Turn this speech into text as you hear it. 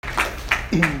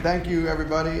Thank you,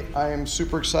 everybody. I am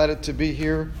super excited to be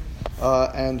here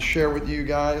and share with you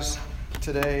guys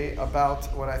today about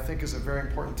what I think is a very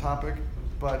important topic.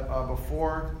 But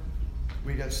before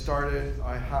we get started,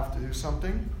 I have to do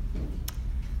something.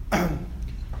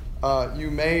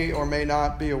 You may or may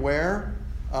not be aware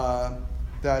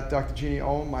that Dr. Jeannie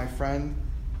Ohm, my friend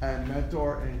and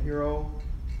mentor and hero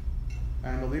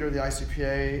and the leader of the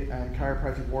ICPA and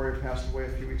chiropractic warrior, passed away a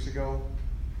few weeks ago.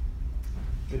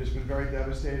 It has been very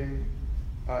devastating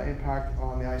impact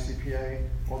on the ICPA,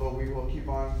 although we will keep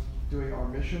on doing our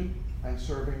mission and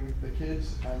serving the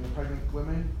kids and the pregnant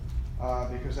women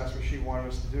because that's what she wanted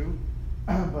us to do.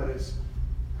 But it's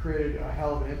created a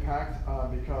hell of an impact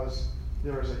because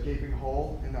there is a gaping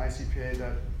hole in the ICPA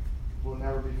that will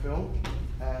never be filled.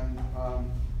 And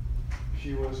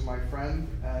she was my friend,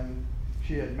 and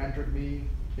she had mentored me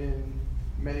in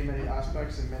many, many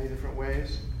aspects in many different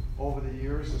ways over the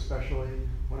years, especially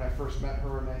when I first met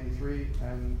her in '93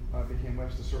 and became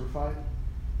Webster certified.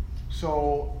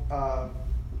 So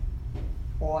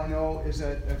all I know is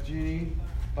that if Jeannie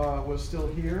was still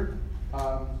here,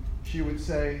 she would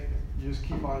say, you just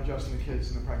keep on adjusting the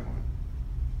kids and the pregnant women.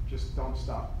 Just don't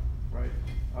stop, right?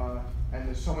 And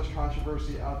there's so much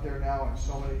controversy out there now, and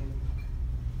so many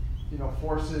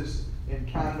forces in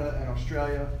Canada and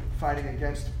Australia fighting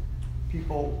against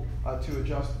people to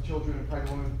adjust children and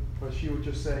pregnant women. But she would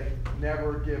just say,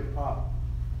 never give up,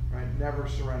 right? Never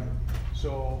surrender.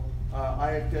 So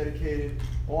I have dedicated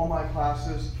all my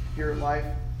classes here at Life,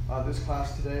 this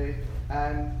class today,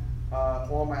 and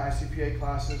all my ICPA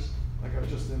classes. Like I was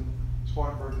just in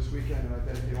Spartanburg this weekend, and I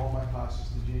dedicated all my classes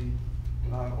to Jeannie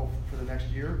for the next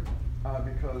year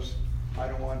because I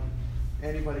don't want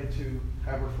anybody to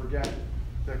ever forget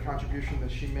the contribution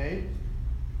that she made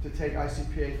to take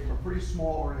ICPA from a pretty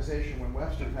small organization when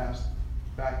Webster passed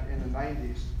back in the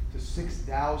 90s to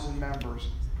 6,000 members,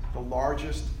 the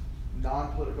largest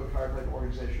non-political chiropractic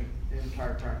organization in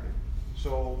chiropractic.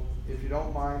 So if you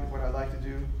don't mind, what I'd like to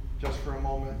do just for a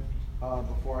moment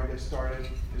before I get started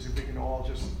is if we can all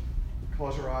just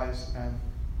close our eyes and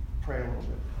pray a little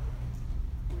bit.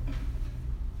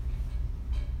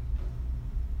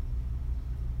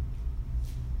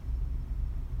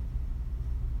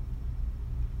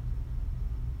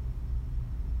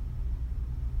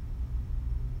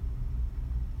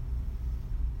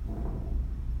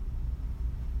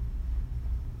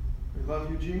 We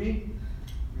love you, Jeannie.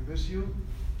 We miss you.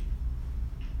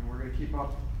 And we're going to keep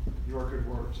up your good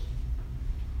words.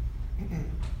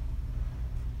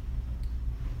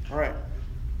 All right.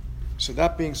 So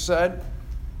that being said,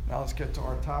 now let's get to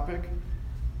our topic.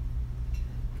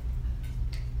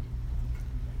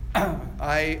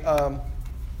 I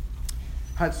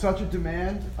had such a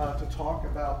demand to talk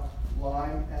about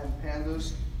Lyme and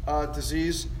Pandas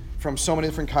disease from so many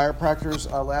different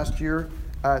chiropractors last year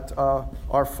at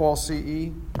our fall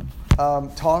CE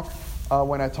talk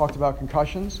when I talked about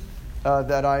concussions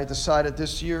that I decided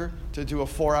this year to do a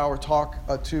 4-hour talk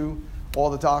to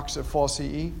all the docs at fall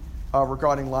CE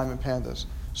regarding Lyme and Pandas.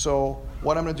 So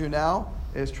what I'm going to do now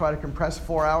is try to compress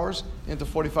 4 hours into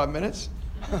 45 minutes,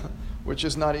 which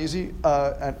is not easy.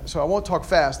 And so I won't talk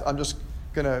fast. I'm just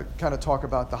going to kind of talk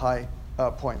about the high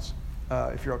points,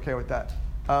 if you're okay with that.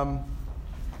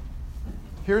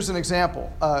 Here's an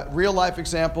example, real life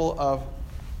example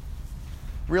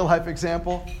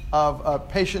of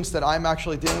patients that I'm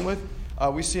actually dealing with.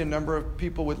 We see a number of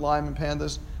people with Lyme and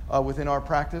Pandas within our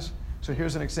practice. So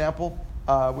here's an example.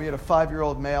 We had a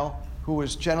 5-year-old male who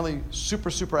was generally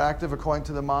super active according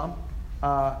to the mom.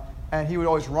 And he would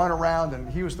always run around, and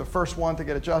he was the first one to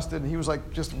get adjusted, and he was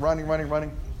like just running.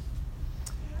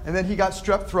 And then he got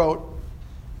strep throat,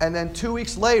 and then 2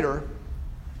 weeks later,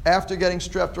 after getting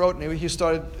strep throat and he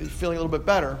started feeling a little bit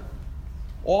better,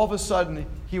 all of a sudden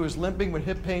he was limping with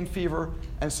hip pain, fever,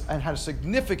 and had a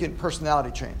significant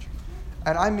personality change.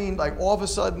 And I mean, like, all of a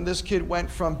sudden this kid went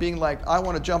from being like, I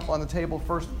want to jump on the table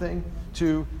first thing,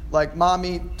 to like,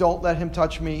 mommy, don't let him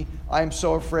touch me, I am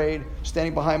so afraid,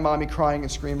 standing behind mommy crying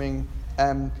and screaming,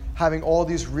 and having all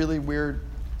these really weird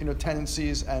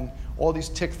tendencies and all these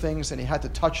tick things, and he had to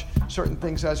touch certain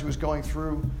things as he was going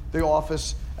through the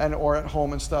office and or at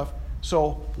home and stuff.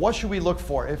 So what should we look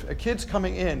for? If a kid's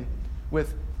coming in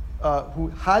with who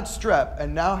had strep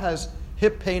and now has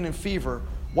hip pain and fever,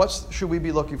 what should we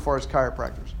be looking for as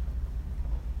chiropractors?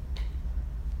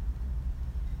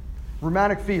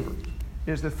 Rheumatic fever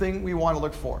is the thing we want to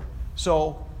look for.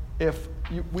 So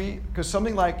because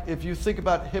something like, if you think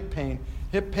about hip pain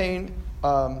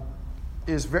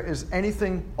is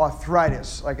anything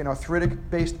arthritis, like an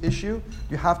arthritic-based issue.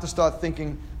 You have to start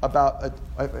thinking about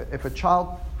if a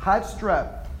child had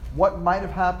strep what might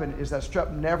have happened is that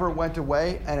strep never went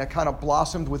away and it kind of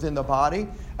blossomed within the body,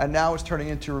 and now it's turning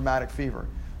into rheumatic fever.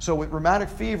 So with rheumatic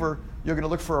fever, you're going to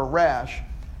look for a rash,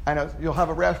 and you'll have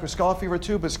a rash with scarlet fever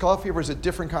too, but scarlet fever is a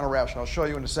different kind of rash, and I'll show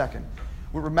you in a second.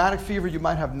 With rheumatic fever, you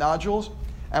might have nodules,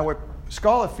 and with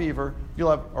scarlet fever,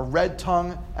 you'll have a red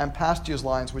tongue and Pasteu's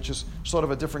lines, which is sort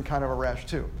of a different kind of a rash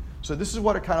too. So this is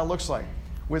what it kind of looks like.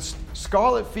 With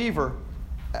scarlet fever,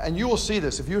 and you will see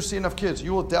this, if you see enough kids,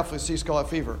 you will definitely see scarlet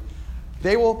fever.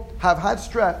 They will have had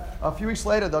strep. A few weeks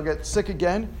later, they'll get sick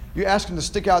again. You ask them to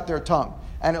stick out their tongue,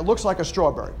 and it looks like a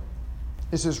strawberry.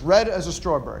 It's as red as a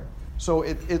strawberry. So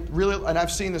it really, and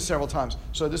I've seen this several times,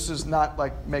 so this is not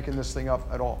like making this thing up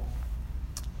at all.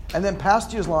 And then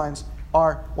Pasteu's lines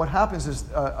are, what happens is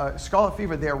scarlet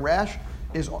fever, their rash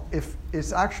is, if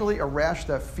it's actually a rash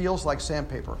that feels like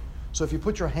sandpaper. So if you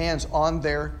put your hands on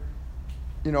their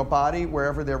body,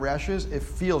 wherever their rash is, it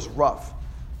feels rough.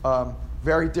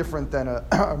 Very different than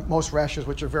most rashes,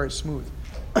 which are very smooth.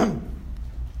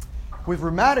 With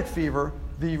rheumatic fever,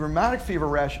 the rheumatic fever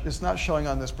rash is not showing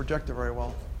on this projector very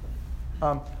well.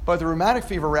 But the rheumatic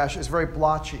fever rash is very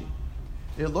blotchy.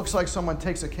 It looks like someone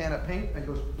takes a can of paint and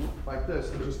goes like this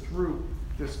and just threw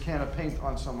this can of paint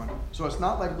on someone. So it's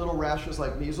not like little rashes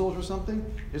like measles or something.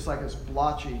 It's like this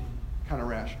blotchy kind of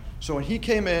rash. So when he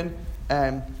came in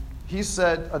and he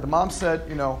said, the mom said,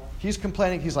 he's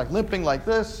complaining, he's like limping like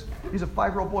this. He's a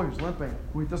 5-year-old boy who's limping,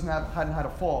 who hadn't had a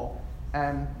fall.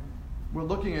 And we're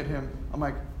looking at him. I'm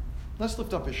like, let's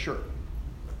lift up his shirt.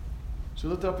 So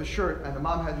we lifted up his shirt, and the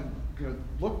mom hadn't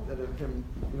looked at him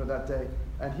that day,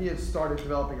 and he had started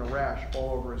developing a rash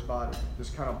all over his body, this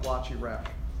kind of blotchy rash.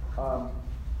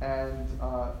 And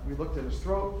we looked at his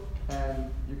throat,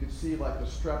 and you could see like the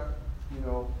strep,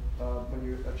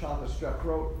 when a child has strep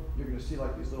throat, you're going to see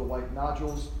like these little white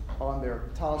nodules on their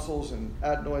tonsils and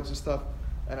adenoids and stuff.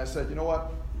 And I said, you know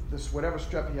what, this whatever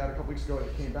strep he had a couple weeks ago,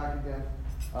 it came back again.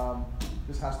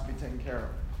 This has to be taken care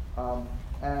of.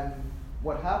 And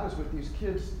what happens with these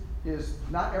kids is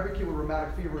not every kid with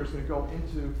rheumatic fever is going to go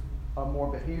into a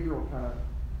more behavioral kind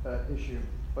of issue,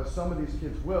 but some of these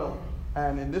kids will.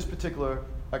 And in this particular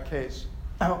case,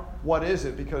 what is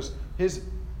it? Because his,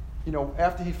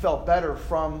 after he felt better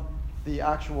from the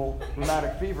actual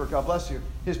rheumatic fever, God bless you,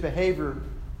 his behavior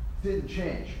didn't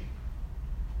change,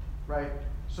 right?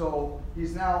 So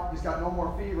he's got no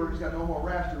more fever, he's got no more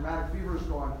rash, the rheumatic fever is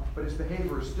gone, but his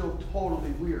behavior is still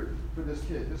totally weird for this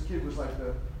kid. This kid was like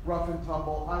the rough and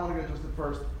tumble, I want to get just at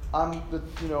first, I'm the,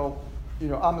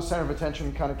 I'm the center of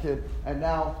attention kind of kid, and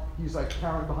now he's like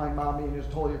cowering behind mommy and is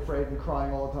totally afraid and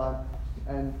crying all the time.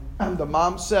 And the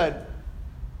mom said,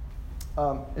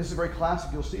 this is very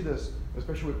classic, you'll see this,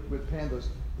 especially with pandas,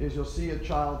 is you'll see a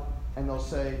child and they'll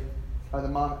say, the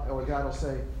mom or dad will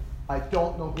say, I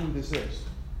don't know who this is.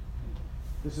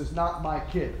 This is not my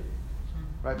kid,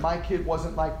 right? My kid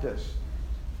wasn't like this.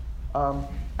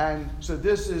 And so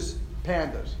this is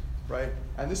pandas, right?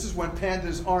 And this is when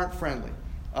pandas aren't friendly.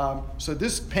 So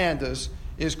this pandas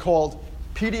is called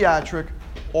pediatric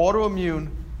autoimmune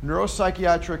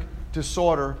neuropsychiatric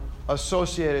disorder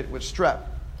associated with strep.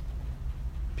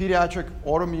 Pediatric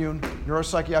autoimmune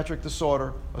neuropsychiatric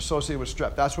disorder associated with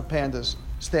strep. That's what pandas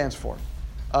stands for.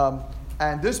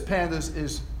 And this pandas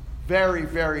is very,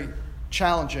 very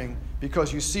challenging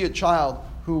because you see a child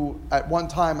who at one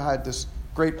time had this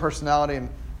great personality and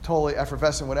totally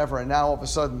effervescent, whatever, and now all of a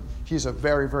sudden he's a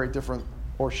very, very different,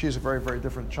 or she's a very, very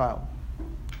different child.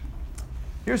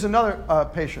 Here's another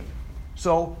patient.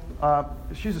 So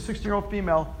she's a 16-year-old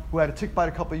female who had a tick bite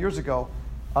a couple of years ago.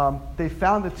 They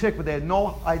found the tick, but they had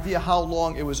no idea how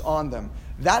long it was on them.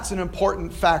 That's an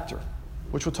important factor,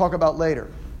 which we'll talk about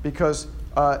later, because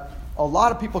a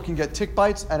lot of people can get tick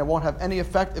bites and it won't have any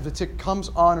effect if the tick comes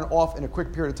on and off in a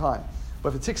quick period of time. But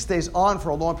if the tick stays on for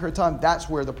a long period of time, that's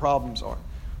where the problems are.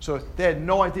 So they had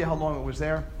no idea how long it was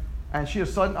there. And she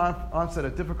has sudden onset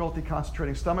of difficulty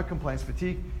concentrating, stomach complaints,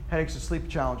 fatigue, headaches, and sleep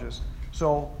challenges.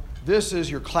 So this is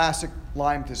your classic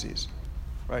Lyme disease,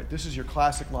 right? This is your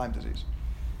classic Lyme disease.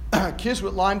 Kids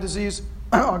with Lyme disease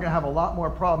are going to have a lot more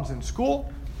problems in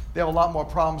school. They have a lot more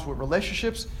problems with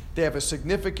relationships. They have a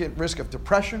significant risk of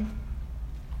depression.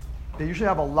 They usually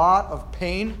have a lot of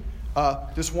pain.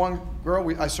 This one girl,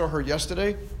 I saw her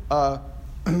yesterday.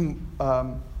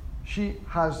 She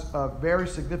has a very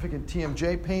significant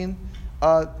TMJ pain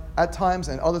at times,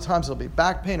 and other times it'll be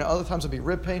back pain, and other times it'll be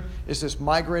rib pain. It's this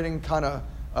migrating kind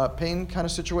of pain kind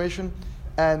of situation.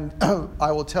 And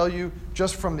I will tell you,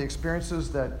 just from the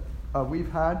experiences that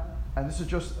we've had, and this is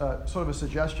just sort of a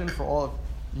suggestion for all of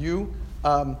you,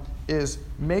 is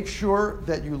make sure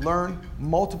that you learn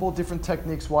multiple different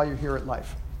techniques while you're here at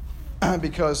Life.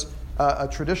 Because a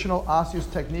traditional osseous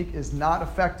technique is not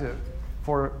effective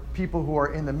for people who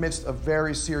are in the midst of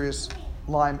very serious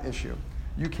Lyme issue.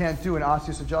 You can't do an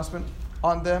osseous adjustment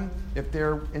on them if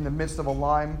they're in the midst of a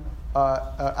Lyme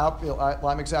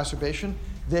exacerbation.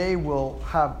 They will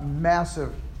have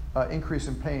massive increase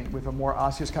in pain with a more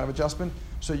osseous kind of adjustment.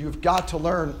 So you've got to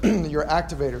learn your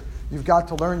activator. You've got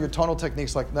to learn your tonal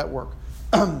techniques like network.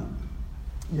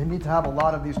 You need to have a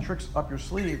lot of these tricks up your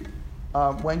sleeve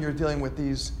when you're dealing with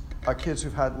these kids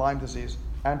who've had Lyme disease,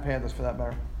 and pandas for that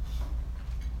matter,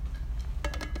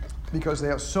 because they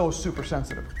are so super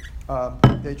sensitive.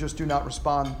 They just do not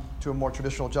respond to a more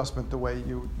traditional adjustment the way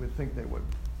you would think they would.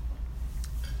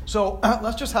 So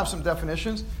let's just have some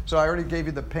definitions. So I already gave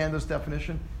you the pandas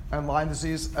definition. And Lyme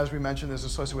disease, as we mentioned, is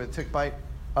associated with a tick bite.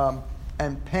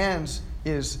 And PANS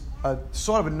is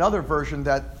sort of another version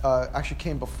that actually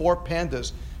came before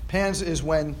pandas. PANS is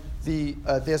when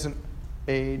there's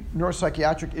a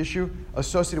neuropsychiatric issue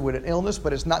associated with an illness,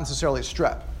 but it's not necessarily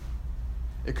strep.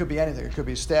 It could be anything. It could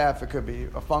be staph. It could be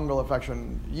a fungal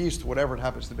infection, yeast, whatever it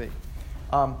happens to be.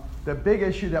 The big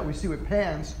issue that we see with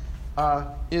PANS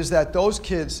is that those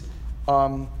kids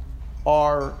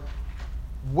are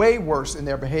way worse in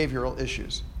their behavioral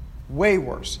issues. Way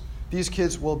worse. These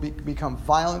kids will become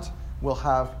violent, will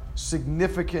have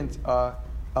significant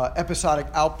episodic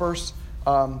outbursts.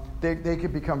 They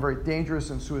could become very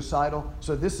dangerous and suicidal.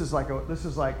 So this is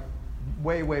like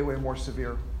way more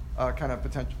severe kind of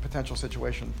potential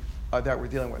situation that we're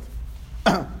dealing with.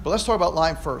 But let's talk about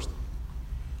Lyme first.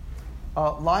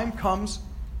 Lyme comes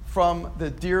from the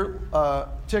deer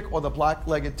tick or the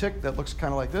black-legged tick that looks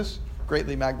kind of like this,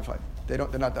 greatly magnified. They're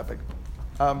not that big,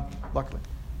 luckily.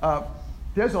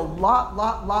 There's a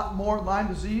lot more Lyme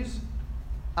disease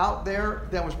out there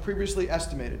than was previously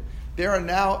estimated. There are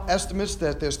now estimates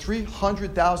that there's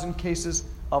 300,000 cases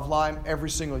of Lyme every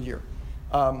single year,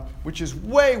 which is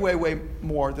way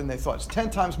more than they thought. It's 10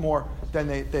 times more than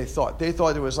they thought. They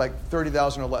thought it was like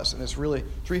 30,000 or less, and it's really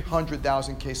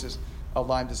 300,000 cases of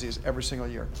Lyme disease every single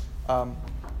year.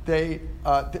 The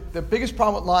biggest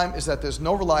problem with Lyme is that there's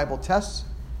no reliable tests,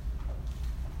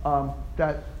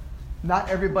 that not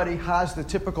everybody has the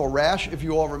typical rash. If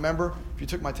you all remember, if you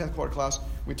took my 10th quarter class,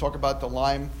 we talk about the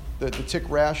Lyme, the tick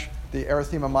rash, the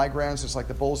erythema migrans. It's like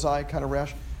the bullseye kind of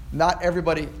rash. Not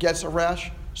everybody gets a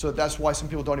rash, so that's why some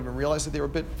people don't even realize that they were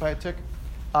bit by a tick.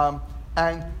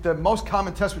 And the most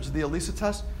common test, which is the ELISA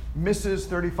test, misses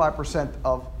 35%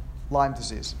 of Lyme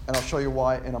disease, and I'll show you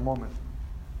why in a moment.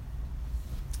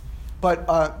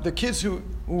 But the kids who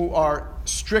are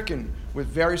stricken with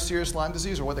very serious Lyme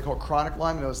disease, or what they call chronic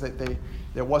Lyme, in other words,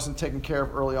 they wasn't taken care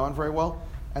of early on very well,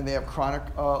 and they have chronic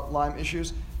Lyme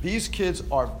issues, these kids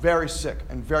are very sick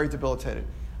and very debilitated.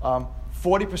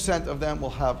 40% of them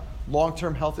will have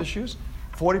long-term health issues.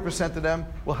 40% of them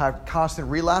will have constant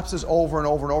relapses over and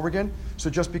over and over again. So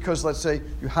just because, let's say,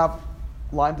 you have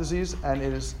Lyme disease and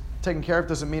it is taken care of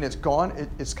doesn't mean it's gone.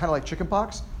 It's kind of like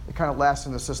chickenpox. It kind of lasts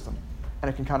in the system. And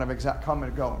it can kind of come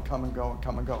and go and come and go and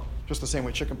come and go. Just the same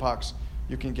way chickenpox,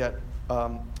 you can get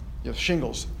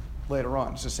shingles later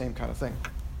on. It's the same kind of thing.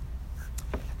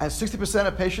 And 60%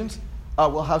 of patients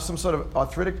will have some sort of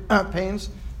arthritic pains.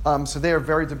 So they are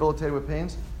very debilitated with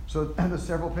pains. So the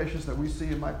several patients that we see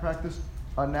in my practice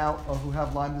now who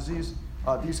have Lyme disease,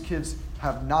 these kids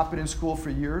have not been in school for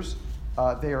years.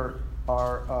 They are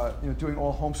doing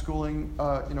all homeschooling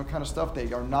kind of stuff.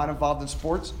 They are not involved in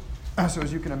sports. So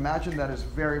as you can imagine, that is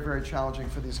very challenging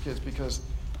for these kids, because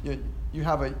you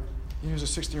have here's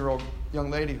a 16-year-old young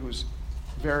lady who's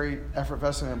very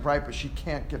effervescent and bright, but she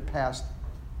can't get past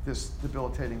this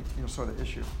debilitating sort of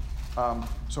issue.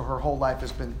 So her whole life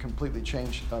has been completely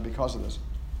changed because of this.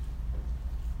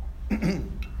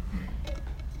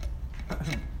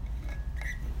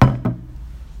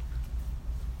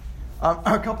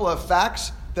 A couple of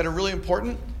facts that are really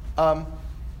important.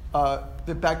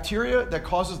 The bacteria that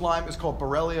causes Lyme is called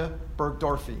Borrelia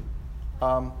burgdorferi.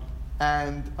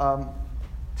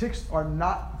 Ticks are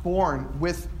not born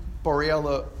with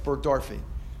Borrelia burgdorferi.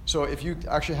 So if you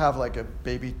actually have like a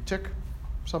baby tick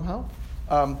somehow,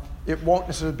 it won't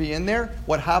necessarily be in there.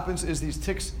 What happens is these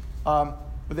ticks,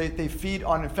 they feed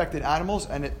on infected animals,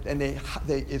 and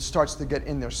it starts to get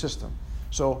in their system.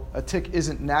 So a tick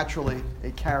isn't naturally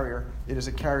a carrier. It is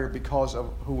a carrier because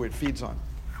of who it feeds on.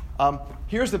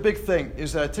 Here's the big thing,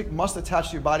 is that a tick must attach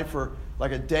to your body for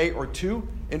like a day or two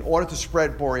in order to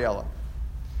spread Borrelia.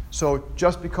 So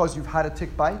just because you've had a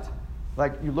tick bite,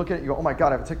 like you look at it, you go, oh my God,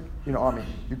 I have a tick on me.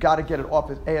 You've got to get it off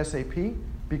ASAP,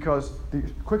 because the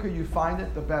quicker you find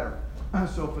it, the better.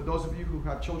 So for those of you who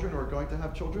have children or are going to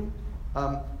have children,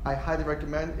 I highly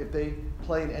recommend, if they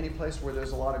play in any place where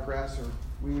there's a lot of grass or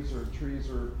weeds or trees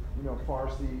or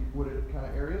foresty, wooded kind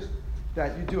of areas,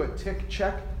 that you do a tick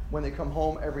check when they come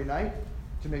home every night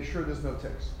to make sure there's no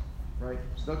ticks, right?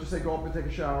 So don't just say go up and take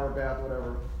a shower, or bath,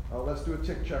 whatever. Let's do a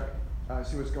tick check,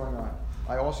 see what's going on.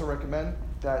 I also recommend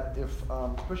that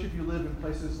especially if you live in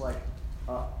places like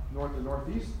the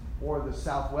Northeast or the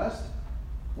Southwest,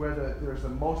 where there's the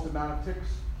most amount of ticks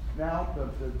now,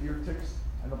 the deer ticks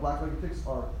and the black-legged ticks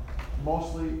are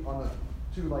mostly on the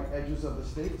two edges of the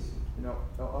states,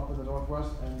 up in the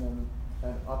Northwest and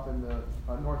up in the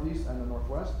Northeast and the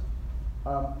Northwest.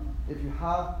 If you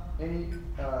have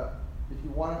if you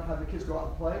want to have the kids go out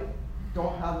and play,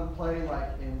 don't have them play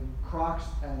in Crocs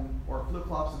or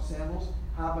flip-flops and sandals.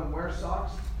 Have them wear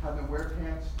socks, have them wear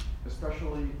pants,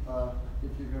 especially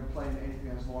if you're going to play in anything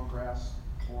that's long grass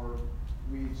or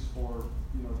weeds or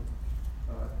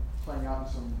playing out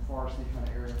in some foresty kind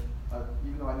of area.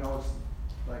 Even though I know it's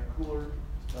cooler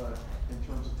in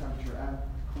terms of temperature and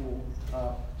cool,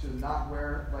 to not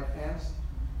wear pants,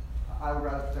 I would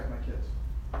rather protect my kids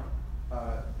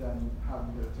than have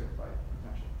them get a tick bite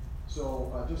potentially.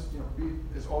 So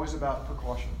it's always about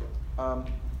precaution.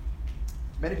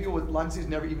 Many people with Lyme disease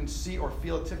never even see or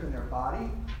feel a tick in their body.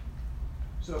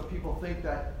 So people think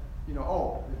that, if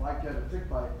I get a tick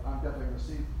bite, I'm definitely going to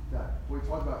see that. We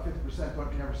talked about 50%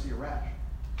 don't never see a rash.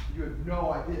 You had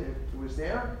no idea. It was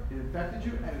there, it infected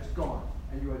you, and it's gone.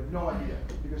 And you had no idea.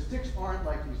 Because ticks aren't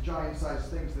like these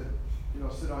giant-sized things that,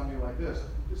 sit on you like this.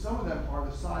 Some of them are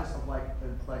the size of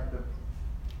the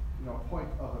point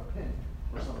of a pin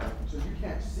or something. So you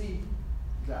can't see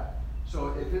that.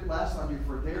 So if it lasts on you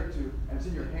for a day or two, and it's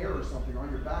in your hair or something, or on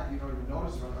your back, you don't even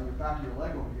notice it, on your back of your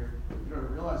leg over here, you don't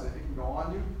even realize that it can go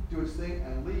on you, do its thing,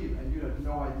 and leave, and you have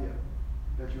no idea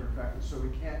that you're infected. So we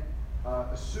can't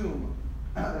assume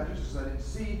that just because I didn't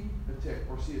see the tick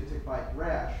or see a tick bite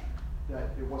rash, that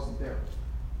it wasn't there.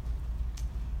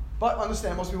 But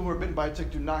understand, most people who are bitten by a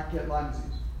tick do not get Lyme disease.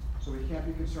 So we can't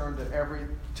be concerned that every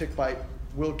tick bite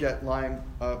will get Lyme,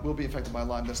 will be infected by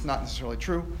Lyme. That's not necessarily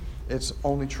true. It's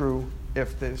only true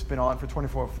if it's been on for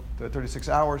 24 to 36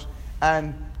 hours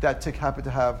and that tick happened to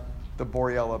have the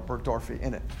Borrelia burgdorferi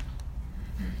in it.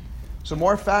 So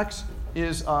more facts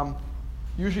is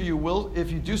usually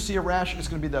if you do see a rash, it's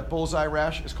going to be that bullseye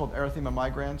rash. It's called erythema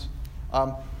migrans.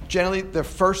 Generally,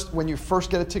 when you first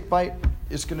get a tick bite,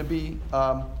 it's going to be,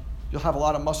 you'll have a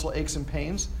lot of muscle aches and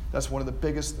pains. That's one of the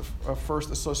biggest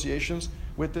first associations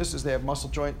with this is they have muscle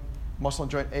and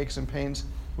joint aches and pains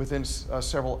within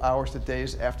several hours to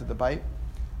days after the bite.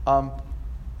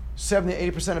 70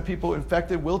 to 80% of people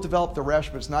infected will develop the rash,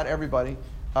 but it's not everybody.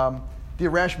 The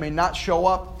rash may not show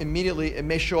up immediately. It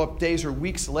may show up days or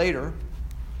weeks later.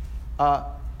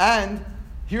 And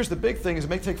here's the big thing, is it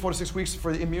may take 4 to 6 weeks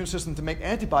for the immune system to make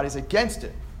antibodies against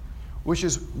it, which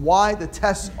is why the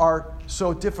tests are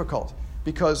so difficult.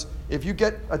 Because if you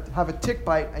have a tick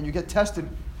bite and you get tested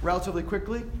relatively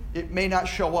quickly, it may not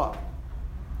show up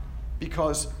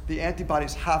because the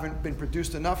antibodies haven't been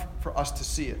produced enough for us to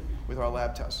see it with our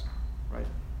lab tests, right?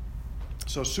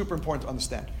 So super important to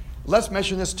understand. Let's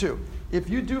mention this too. If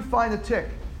you do find a tick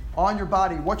on your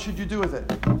body, what should you do with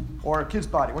it? Or a kid's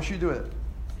body, what should you do with it?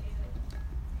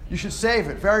 You should save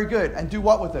it. Very good. And do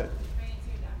what with it?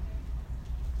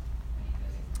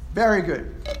 Very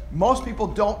good. Most people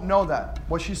don't know that.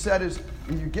 What she said is,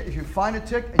 if you find a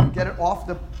tick and you get it off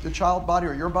the child body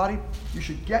or your body, you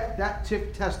should get that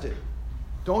tick tested.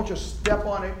 Don't just step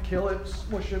on it, kill it,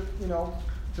 smush it,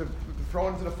 to throw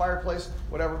it into the fireplace,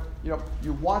 whatever.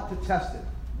 You want to test it.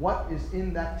 What is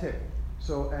in that tick?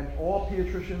 So, and all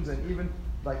pediatricians and even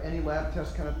any lab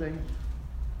test kind of thing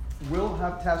will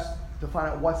have tests to find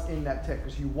out what's in that tick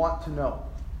because you want to know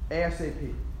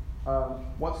ASAP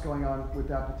what's going on with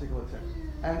that particular tick.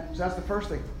 And so that's the first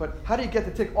thing. But how do you get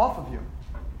the tick off of you?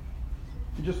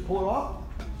 You just pull it off?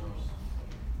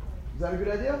 Is that a good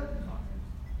idea?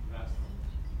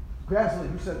 Vaseline.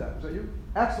 Who said that? Was that you?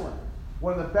 Excellent.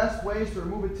 One of the best ways to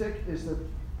remove a tick is to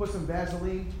put some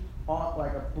Vaseline on,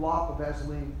 like a blob of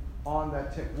Vaseline on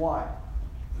that tick. Why?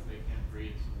 Because they can't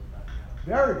breathe, so they back out.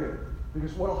 Very good.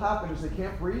 Because what will happen is they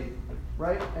can't breathe,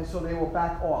 right? And so they will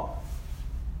back off.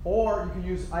 Or you can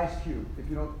use ice cube. If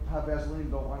you don't have Vaseline,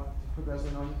 don't want to put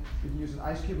Vaseline on, you can use an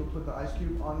ice cube and put the ice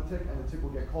cube on the tick, and the tick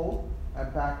will get cold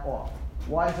and back off.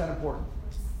 Why is that important?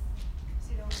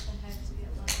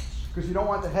 Because you don't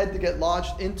want the head to get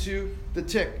lodged into the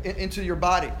tick, into your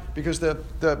body. Because the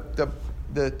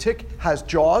tick has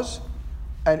jaws,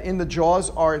 and in the jaws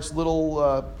are its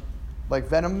little like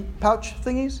venom pouch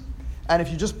thingies. And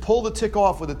if you just pull the tick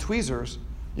off with the tweezers,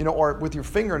 or with your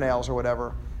fingernails or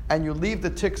whatever, and you leave the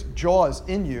tick's jaws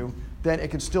in you, then it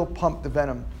can still pump the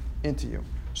venom into you.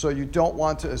 So you don't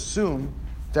want to assume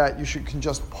that you can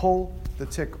just pull the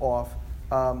tick off.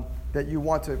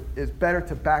 It's better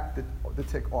to back the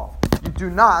tick off. You do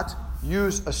not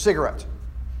use a cigarette,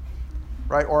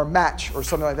 right, or a match or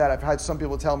something like that. I've had some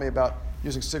people tell me about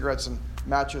using cigarettes and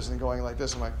matches and going like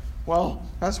this. I'm like, well,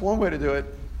 that's one way to do it,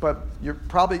 but you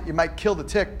might kill the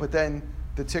tick, but then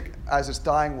the tick, as it's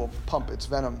dying, will pump its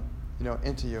venom,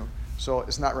 into you. So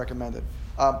it's not recommended.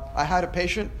 I had a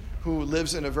patient who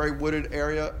lives in a very wooded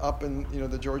area up in,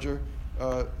 the Georgia,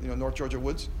 North Georgia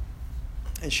woods,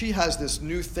 and she has this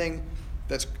new thing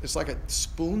it's like a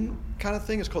spoon kind of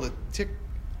thing. It's called a tick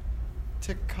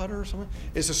cutter or something.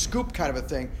 It's a scoop kind of a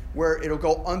thing where it'll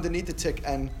go underneath the tick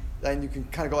and you can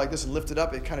kind of go like this and lift it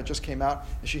up. It kind of just came out,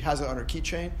 and she has it on her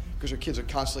keychain because her kids are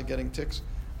constantly getting ticks.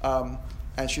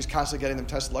 And she's constantly getting them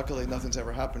tested. Luckily, nothing's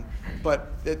ever happened.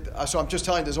 So I'm just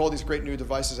telling you, there's all these great new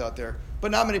devices out there.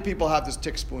 But not many people have this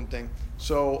tick spoon thing.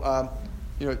 So,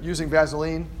 using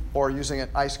Vaseline or using an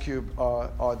ice cube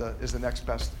is the next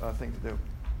best thing to do.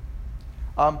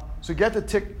 So get the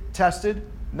tick tested.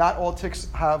 Not all ticks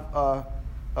have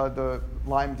the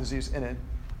Lyme disease in it.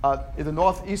 In the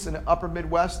Northeast and the upper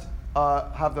Midwest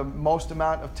have the most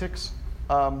amount of ticks.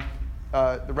 The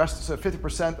rest, so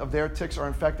 50% of their ticks are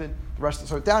infected. The rest,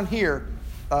 so down here,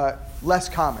 less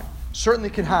common.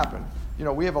 Certainly can happen.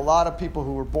 We have a lot of people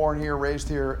who were born here, raised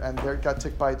here, and they got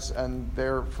tick bites, and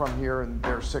they're from here, and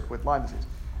they're sick with Lyme disease.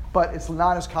 But it's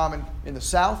not as common in the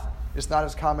South. It's not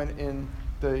as common in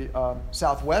the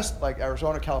Southwest, like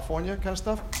Arizona, California kind of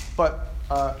stuff. But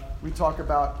we talk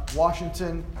about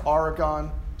Washington, Oregon,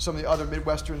 some of the other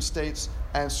Midwestern states,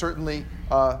 and certainly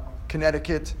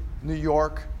Connecticut, New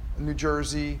York, New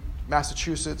Jersey,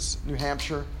 Massachusetts, New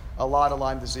Hampshire, a lot of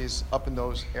Lyme disease up in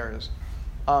those areas.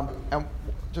 And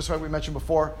just like we mentioned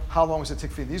before, how long is a tick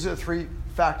feeding? These are the three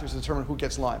factors that determine who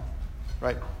gets Lyme,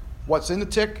 right? What's in the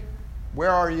tick,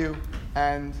 where are you,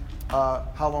 and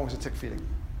how long is the tick feeding?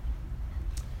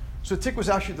 So the tick was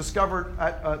actually discovered,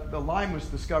 the Lyme was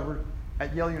discovered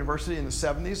at Yale University in the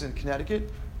 70s in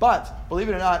Connecticut. But believe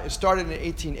it or not, it started in the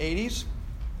 1880s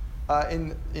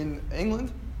in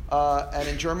England. And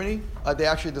in Germany, they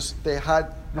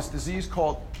had this disease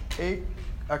called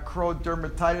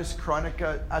Acrodermatitis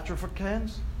chronica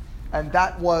atrophicans, and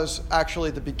that was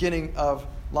actually the beginning of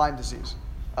Lyme disease.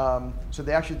 So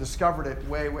they actually discovered it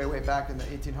way, way, way back in the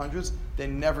 1800s. They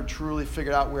never truly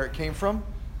figured out where it came from.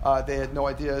 They had no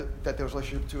idea that there was a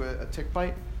relationship to a tick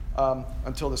bite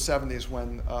until the 70s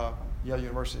when Yale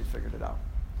University figured it out.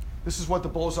 This is what the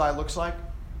bullseye looks like.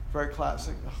 Very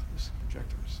classic. Oh, this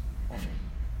projector is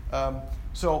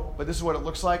awful. But this is what it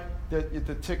looks like.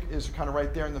 The tick is kind of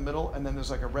right there in the middle, and then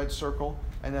there's like a red circle,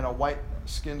 and then a white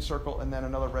skin circle, and then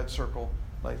another red circle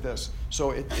like this.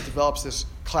 So it develops this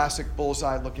classic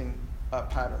bullseye-looking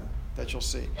pattern that you'll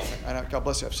see. And God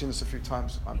bless you, I've seen this a few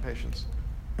times on patients.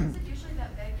 Is it usually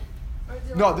that big? Or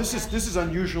is it No, like this is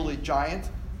unusually giant,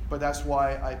 but that's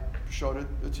why I showed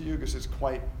it to you, because it's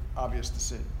quite obvious to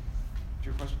see. Do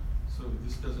you have a question? So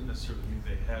this doesn't necessarily mean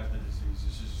they have the disease.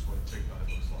 This is just what a tick bite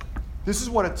looks like. This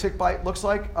is what a tick bite looks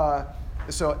like.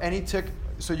 So any tick,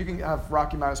 so you can have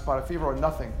Rocky Mountain spotted fever or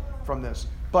nothing from this.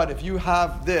 But if you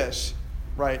have this,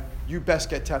 right, you best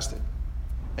get tested.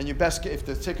 And you best get, if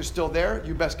the tick is still there,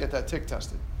 you best get that tick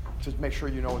tested to make sure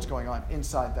you know what's going on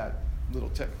inside that little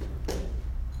tick.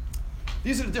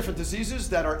 These are the different diseases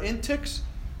that are in ticks.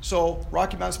 So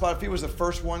Rocky Mountain spotted fever was the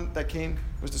first one that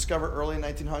was discovered early in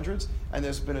 1900s, and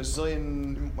there's been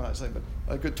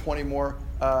a good 20 more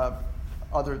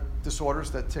other disorders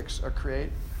that ticks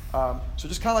create. So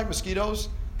just kind of like mosquitoes,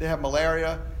 they have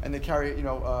malaria, and they carry,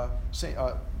 St.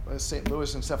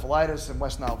 Louis encephalitis and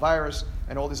West Nile virus,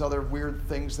 and all these other weird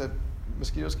things that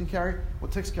mosquitoes can carry. Well,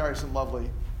 ticks carry some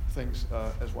lovely things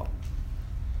as well.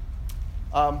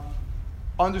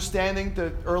 Understanding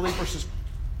the early versus,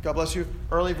 God bless you,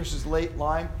 early versus late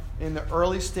Lyme. In the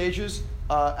early stages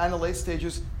and the late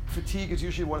stages, fatigue is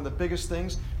usually one of the biggest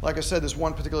things. Like I said, there's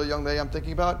one particular young lady I'm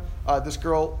thinking about. This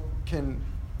girl can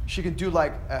do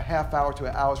like a half hour to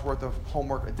an hour's worth of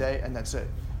homework a day, and that's it.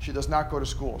 She does not go to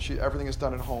school. Everything is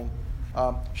done at home.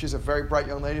 She's a very bright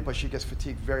young lady, but she gets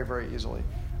fatigued very, very easily.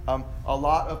 A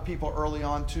lot of people early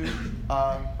on, too,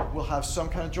 will have some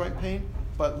kind of joint pain,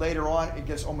 but later on it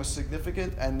gets almost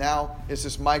significant, and now it's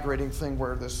this migrating thing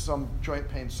where there's some joint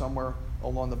pain somewhere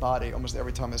along the body. Almost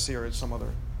every time I see her, it's some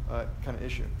other kind of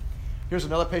issue. Here's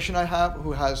another patient I have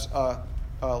who has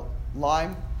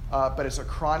Lyme, but it's a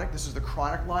chronic. This is the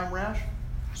chronic Lyme rash.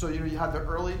 So you have the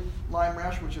early Lyme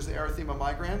rash, which is the erythema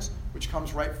migrans, which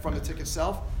comes right from the tick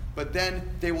itself. But then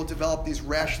they will develop these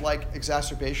rash-like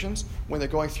exacerbations when they're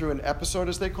going through an episode,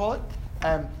 as they call it.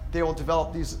 and they will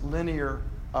develop these linear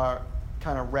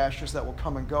kind of rashes that will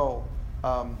come and go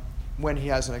when he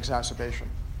has an exacerbation.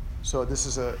 So this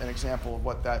is an example of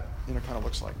what that kind of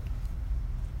looks like.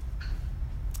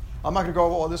 I'm not going to go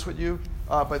over all this with you,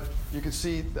 but you can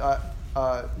see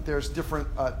there's different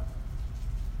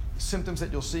symptoms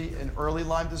that you'll see in early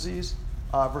Lyme disease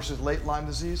versus late Lyme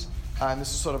disease. And this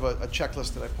is sort of a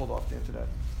checklist that I pulled off the internet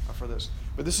for this.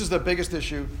 But this is the biggest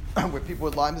issue with people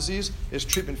with Lyme disease is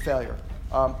treatment failure.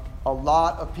 A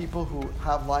lot of people who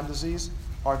have Lyme disease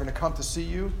are going to come to see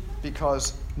you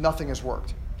because nothing has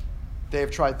worked. They've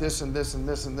tried this and this and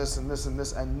this and this and this and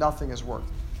this, and nothing has worked.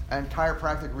 And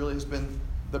chiropractic really has been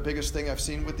the biggest thing I've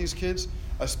seen with these kids,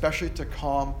 especially to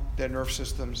calm their nerve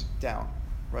systems down,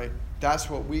 right? That's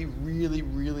what we really,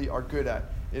 really are good at,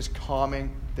 is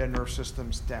calming their nerve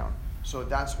systems down. So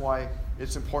that's why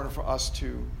it's important for us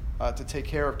to take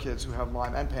care of kids who have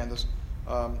Lyme and pandas,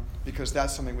 because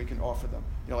that's something we can offer them.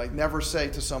 Like never say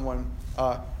to someone,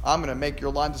 I'm going to make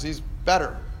your Lyme disease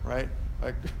better, right?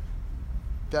 Like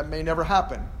that may never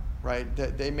happen, right?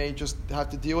 That they may just have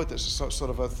to deal with this. It's sort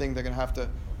of a thing they're going to have to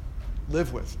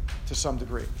live with to some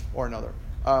degree or another.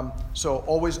 So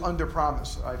always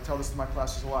under-promise. I tell this to my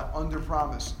classes a lot.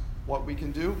 Under-promise what we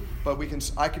can do, but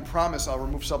I can promise I'll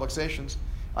remove subluxations.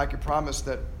 I can promise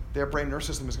that their brain nerve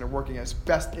system is going to working as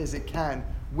best as it can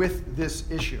with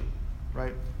this issue,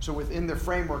 right? So within the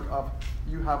framework of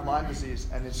you have Lyme disease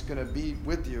and it's going to be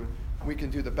with you, we can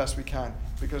do the best we can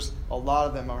because a lot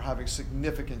of them are having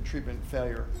significant treatment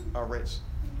failure rates.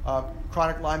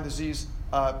 Chronic Lyme disease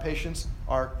patients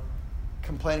are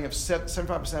complaining of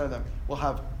 75% of them will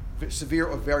have severe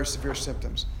or very severe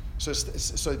symptoms.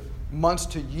 So months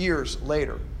to years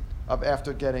later of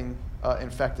after getting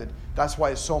infected. That's why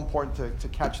it's so important to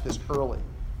catch this early,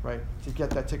 right? To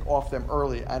get that tick off them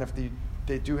early. And if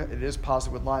it is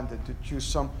positive with Lyme, to choose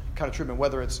some kind of treatment,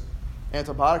 whether it's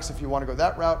antibiotics if you want to go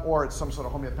that route, or it's some sort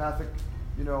of homeopathic,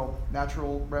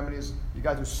 natural remedies. You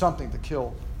got to do something to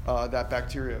kill that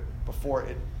bacteria before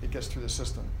it gets through the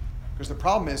system. Because the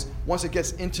problem is, once it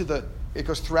gets it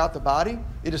goes throughout the body,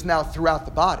 it is now throughout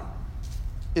the body.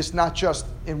 It's not just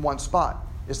in one spot.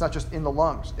 It's not just in the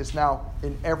lungs. It's now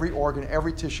in every organ,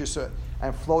 every tissue,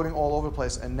 and floating all over the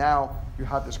place. And now you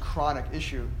have this chronic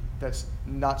issue that's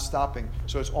not stopping.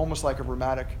 So it's almost like a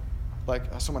rheumatic, like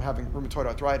someone having rheumatoid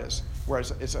arthritis,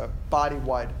 whereas it's a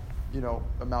body-wide,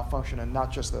 a malfunction and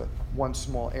not just a one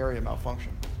small area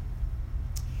malfunction.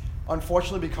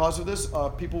 Unfortunately, because of this,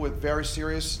 people with very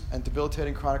serious and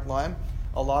debilitating chronic Lyme,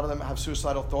 a lot of them have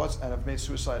suicidal thoughts and have made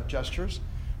suicide gestures.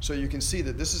 So you can see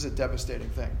that this is a devastating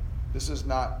thing. This is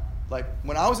not like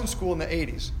when I was in school in the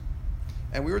 80s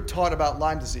and we were taught about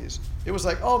Lyme disease. It was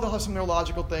like, oh, they'll have some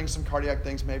neurological things, some cardiac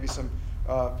things, maybe some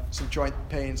joint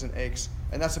pains and aches,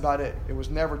 and that's about it. It was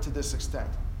never to this extent.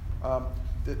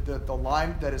 The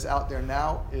Lyme that is out there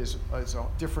now is a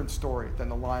different story than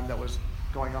the Lyme that was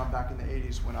going on back in the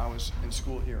 80s when I was in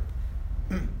school here.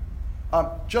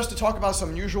 Just to talk about some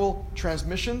unusual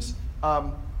transmissions,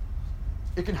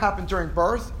 it can happen during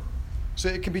birth. So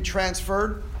it can be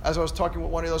transferred, as I was talking with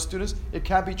one of those students, it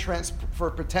can be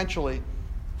transferred potentially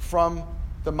from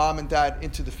the mom and dad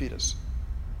into the fetus.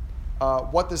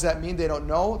 What does that mean? They don't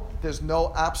know. There's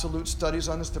no absolute studies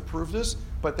on this to prove this,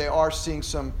 but they are seeing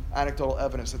some anecdotal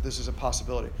evidence that this is a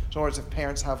possibility. So in other words, if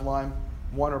parents have Lyme,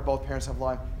 one or both parents have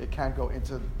Lyme, it can go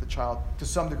into the child to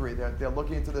some degree. They're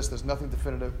looking into this. There's nothing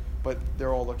definitive, but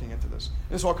they're all looking into this.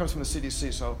 And this all comes from the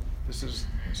CDC, so this is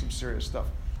some serious stuff.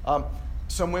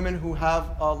 Some women who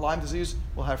have Lyme disease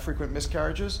will have frequent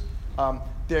miscarriages.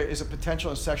 There is a potential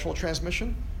in sexual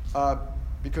transmission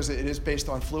because it is based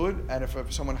on fluid, and if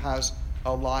someone has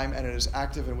a Lyme and it is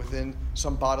active and within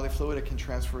some bodily fluid, it can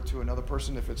transfer to another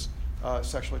person if it's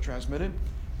sexually transmitted.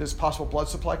 There's possible blood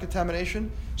supply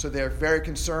contamination, so they're very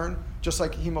concerned, just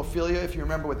like hemophilia, if you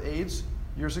remember with AIDS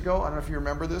years ago. I don't know if you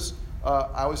remember this.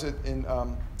 I was in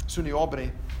SUNY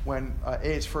Albany when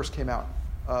AIDS first came out.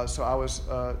 So I was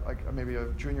like maybe a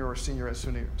junior or senior at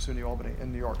SUNY Albany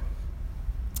in New York.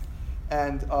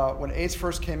 And when AIDS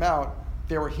first came out,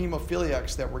 there were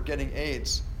hemophiliacs that were getting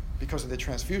AIDS because of their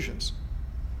transfusions.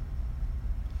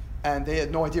 And they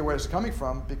had no idea where it was coming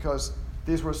from because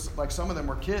these were, like some of them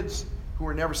were kids who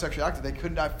were never sexually active. They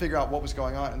could not figure out what was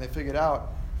going on, and they figured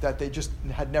out that they just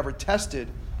had never tested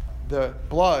the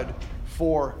blood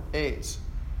for AIDS.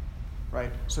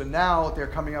 Right? So now they're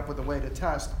coming up with a way to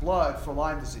test blood for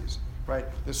Lyme disease. Right?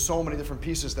 There's so many different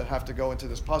pieces that have to go into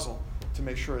this puzzle to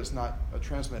make sure it's not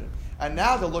transmitted. And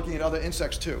now they're looking at other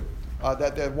insects too.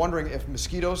 That they're wondering if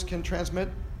mosquitoes can transmit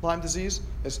Lyme disease,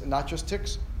 it's not just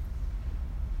ticks.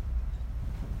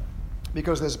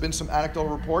 Because there's been some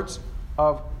anecdotal reports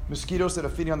of mosquitoes that are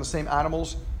feeding on the same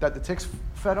animals that the ticks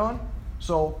fed on.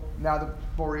 So now the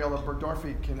Borrelia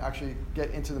burgdorferi can actually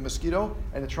get into the mosquito,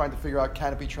 and they're trying to figure out,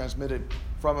 can it be transmitted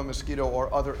from a mosquito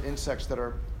or other insects that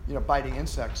are, biting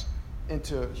insects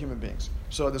into human beings.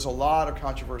 So there's a lot of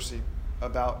controversy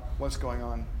about what's going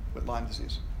on with Lyme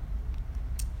disease.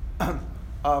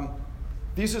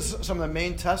 These are some of the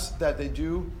main tests that they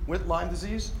do with Lyme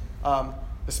disease,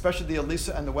 especially the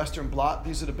ELISA and the Western blot.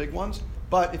 These are the big ones.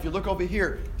 But if you look over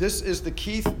here, this is the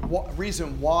key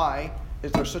reason why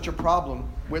is there such a problem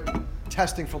with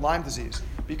testing for Lyme disease.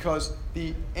 Because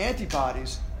the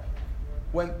antibodies,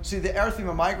 the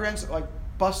erythema migrans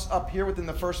bust up here within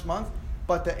the first month,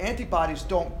 but the antibodies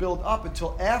don't build up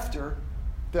until after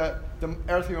the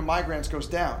erythema migrans goes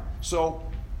down. So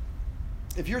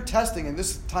if you're testing in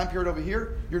this time period over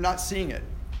here, you're not seeing it.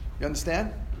 You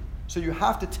understand? So you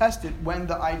have to test it when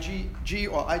the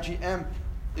IgG or IgM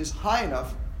is high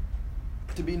enough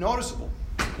to be noticeable.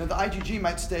 Now the IgG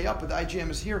might stay up, but the IgM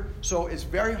is here. So it's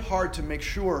very hard to make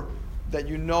sure that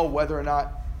you know whether or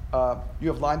not you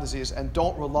have Lyme disease, and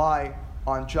don't rely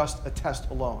on just a test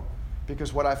alone.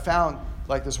 Because what I found,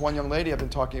 like this one young lady I've been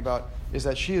talking about, is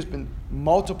that she has been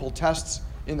multiple tests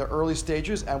in the early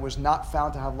stages and was not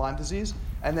found to have Lyme disease.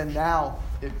 And then now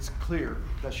it's clear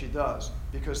that she does,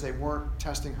 because they weren't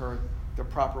testing her the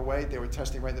proper way. They were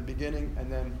testing right in the beginning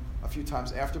and then a few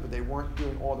times after, but they weren't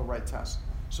doing all the right tests.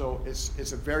 So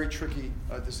it's a very tricky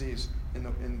disease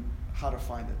in how to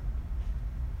find it.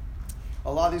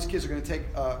 A lot of these kids are going to take,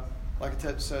 like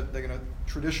Ted said, they're going to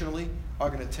traditionally are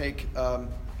going to take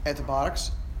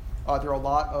antibiotics. There are a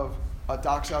lot of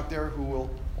docs out there who will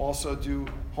also do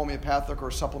homeopathic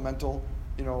or supplemental,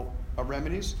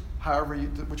 remedies. However,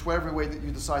 whichever way that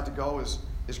you decide to go is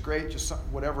great. Just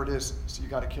whatever it is, so you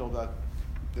got to kill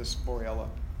this Borrelia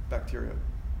bacteria.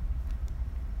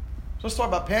 So let's talk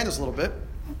about pandas a little bit.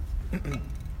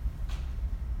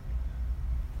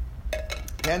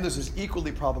 Pandas is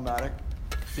equally problematic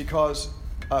because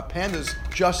pandas,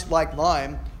 just like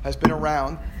Lyme, has been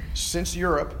around since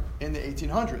Europe in the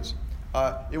 1800s.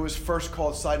 It was first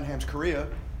called Sydenham's chorea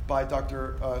by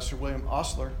Dr. Sir William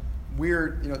Osler.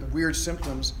 Weird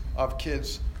symptoms of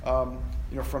kids,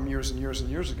 from years and years and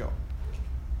years ago.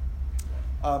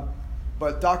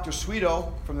 But Dr.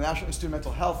 Swedo from the National Institute of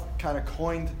Mental Health kind of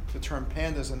coined the term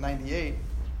pandas in '98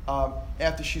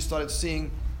 after she started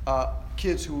seeing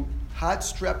kids who had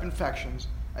strep infections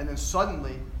and then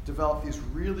suddenly developed these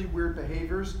really weird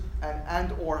behaviors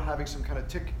and or having some kind of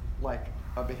tick-like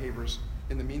behaviors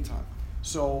in the meantime.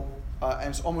 So, and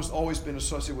it's almost always been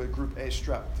associated with group A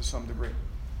strep to some degree.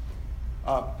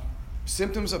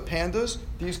 Symptoms of pandas: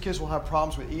 these kids will have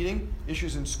problems with eating,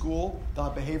 issues in school, they'll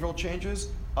have behavioral changes,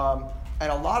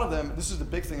 and a lot of them, this is the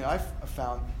big thing that I've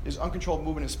found, is uncontrolled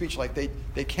movement and speech. Like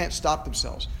they can't stop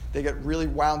themselves. They get really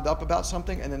wound up about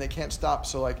something and then they can't stop.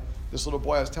 So like this little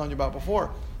boy I was telling you about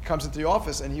before comes into the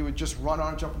office and he would just run on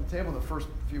and jump on the table in the first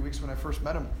few weeks when I first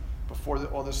met him, before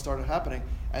all this started happening.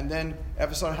 And then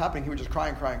after it started happening, he would just cry.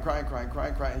 And he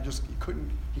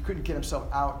couldn't get himself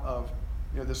out of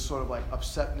this sort of like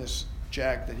upsetness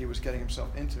jag that he was getting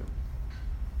himself into.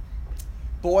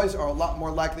 Boys are a lot more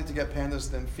likely to get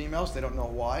pandas than females. They don't know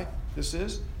why this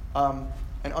is.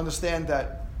 And understand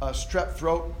that strep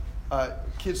throat,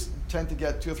 kids tend to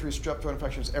get 2 or 3 strep throat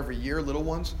infections every year, little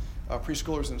ones.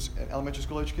 Preschoolers and elementary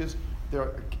school age kids,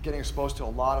 they're getting exposed to a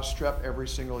lot of strep every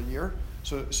single year.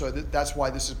 So that's why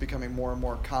this is becoming more and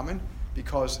more common,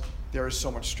 because there is so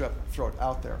much strep throat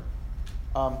out there.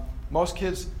 Most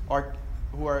kids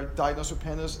who are diagnosed with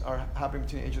pandas are happening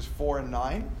between ages 4 and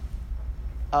 9.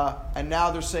 And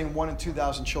now they're saying 1 in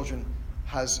 2,000 children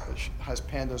has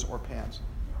pandas or PANS,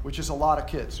 which is a lot of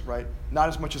kids, right? Not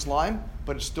as much as Lyme,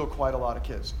 but it's still quite a lot of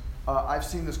kids. I've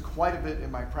seen this quite a bit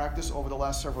in my practice over the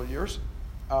last several years.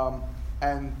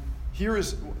 And here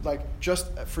is,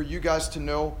 just for you guys to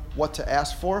know what to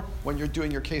ask for when you're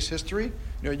doing your case history.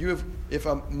 If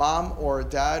a mom or a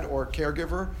dad or a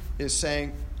caregiver is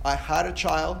saying, I had a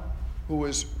child who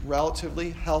was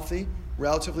relatively healthy,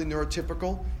 relatively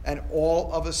neurotypical, and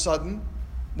all of a sudden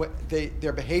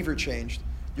their behavior changed,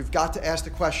 you've got to ask the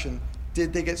question,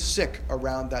 did they get sick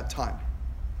around that time?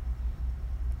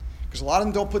 Because a lot of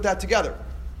them don't put that together.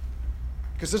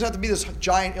 Because it doesn't have to be this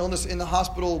giant illness in the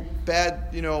hospital,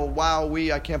 bad,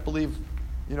 I can't believe,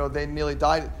 they nearly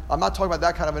died. I'm not talking about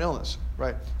that kind of an illness,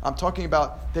 right? I'm talking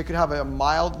about they could have a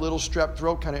mild little strep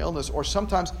throat kind of illness, or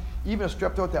sometimes even a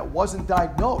strep throat that wasn't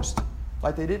diagnosed.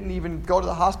 Like they didn't even go to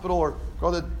the hospital or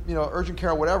go to urgent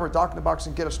care or whatever, doctor in the box,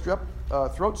 and get a strep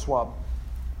throat swab.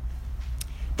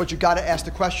 But you got to ask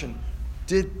the question: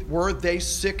 were they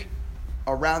sick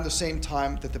around the same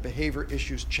time that the behavior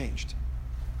issues changed.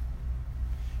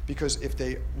 Because if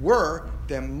they were,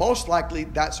 then most likely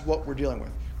that's what we're dealing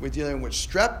with. We're dealing with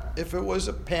strep if it was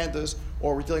a pandas,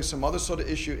 or we're dealing with some other sort of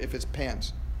issue if it's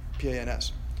PANS,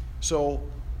 P-A-N-S. So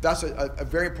that's a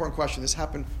very important question. This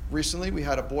happened recently. We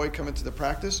had a boy come into the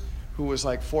practice who was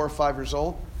like 4 or 5 years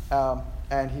old,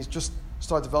 and he's just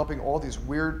started developing all these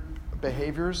weird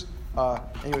behaviors.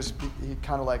 And he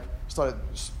kind of like started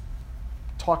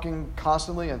talking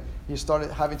constantly, and he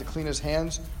started having to clean his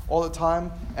hands all the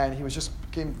time, and he was just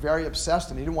became very obsessed,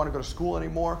 and he didn't want to go to school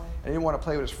anymore, and he didn't want to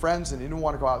play with his friends, and he didn't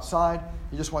want to go outside.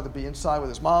 He just wanted to be inside with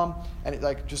his mom, and it,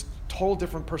 like, just total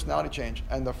different personality change.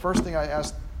 And the first thing I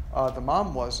asked the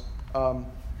mom was,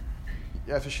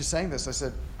 after she's saying this, I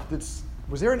said,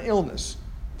 was there an illness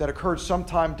that occurred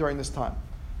sometime during this time?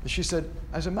 And she said,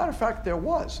 as a matter of fact, there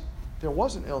was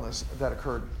an illness that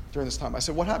occurred during this time. I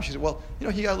said, what happened? She said, well,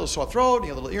 he got a little sore throat, he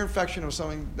had a little ear infection or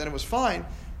something, then it was fine,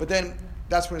 but then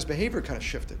that's when his behavior kind of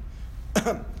shifted.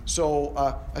 So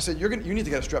I said, you need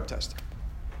to get a strep test,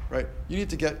 right? You need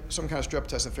to get some kind of strep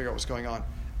test and figure out what's going on.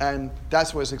 And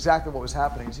that's exactly what was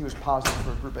happening, is he was positive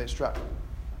for group A strep.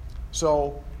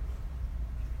 So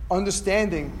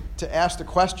understanding to ask the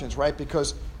questions, right?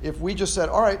 Because if we just said,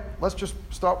 all right, let's just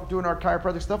start doing our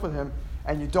chiropractic stuff with him,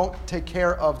 and you don't take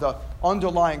care of the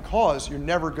underlying cause, you're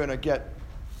never going to get,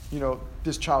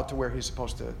 this child to where he's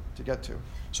supposed to get to.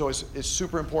 So it's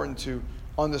super important to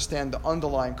understand the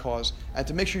underlying cause and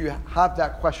to make sure you have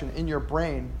that question in your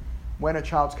brain when a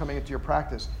child's coming into your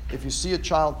practice. If you see a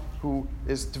child who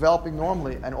is developing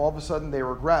normally and all of a sudden they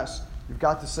regress, you've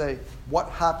got to say, what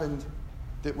happened?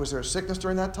 Was there a sickness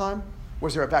during that time?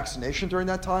 Was there a vaccination during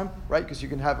that time, right? Because you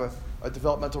can have a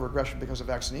developmental regression because of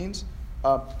vaccines.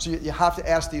 So you have to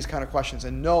ask these kind of questions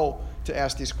and know to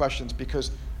ask these questions,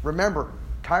 because remember,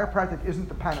 chiropractic isn't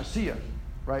the panacea,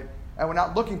 right? And we're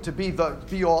not looking to be the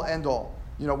be-all, end-all.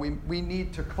 We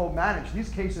need to co-manage. These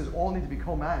cases all need to be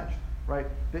co-managed, right?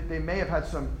 They may have had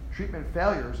some treatment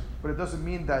failures, but it doesn't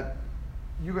mean that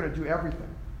you're going to do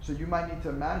everything. So you might need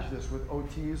to manage this with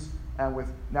OTs and with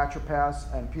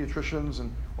naturopaths and pediatricians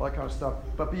and all that kind of stuff,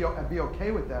 but be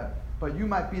okay with that. But you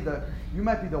might be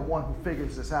the one who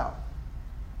figures this out.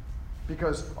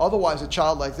 Because otherwise a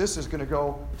child like this is going to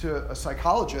go to a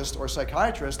psychologist or a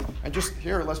psychiatrist and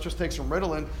let's just take some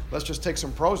Ritalin, let's just take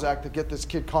some Prozac to get this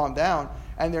kid calmed down,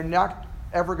 and they're not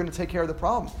ever going to take care of the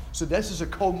problem. So this is a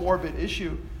comorbid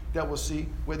issue that we'll see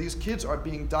where these kids are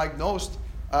being diagnosed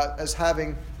as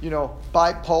having,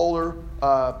 bipolar,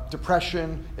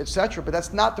 depression, etc. But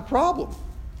that's not the problem,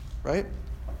 right?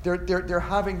 They're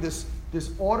having this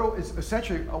auto, is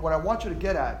essentially what I want you to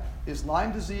get at is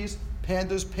Lyme disease,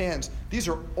 PANDAS, PANS. These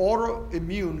are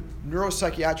autoimmune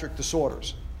neuropsychiatric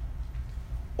disorders.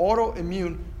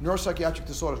 Autoimmune neuropsychiatric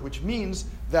disorders, which means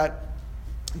that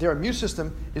their immune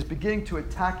system is beginning to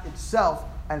attack itself,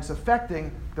 and it's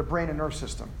affecting the brain and nerve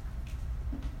system.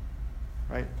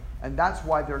 Right? And that's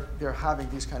why they're having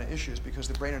these kind of issues, because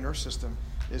the brain and nerve system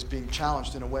is being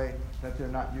challenged in a way that they're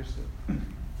not used to.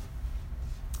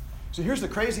 So here's the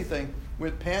crazy thing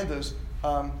with PANDAS,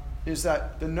 is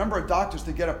that the number of doctors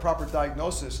to get a proper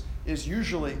diagnosis is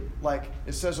usually, like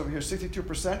it says over here,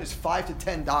 62% is 5 to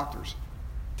 10 doctors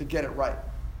to get it right.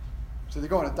 So they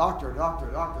go to doctor,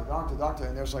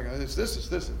 and there's like, it's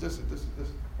this, and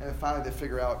then finally they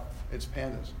figure out it's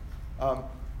PANDAS.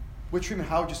 With treatment,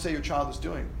 how would you say your child is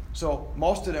doing? So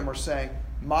most of them are saying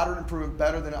moderate improvement,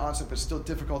 better than onset, but still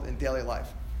difficult in daily life.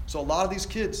 So a lot of these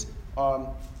kids,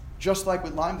 just like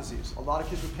with Lyme disease, a lot of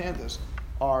kids with PANDAS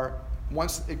are,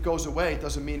 once it goes away, it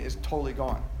doesn't mean it's totally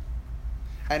gone.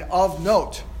 And of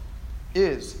note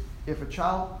is, if a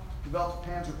child develops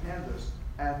PANS or PANDAS,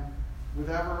 and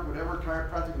whatever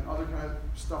chiropractic and other kind of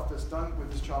stuff that's done with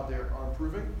this child, they are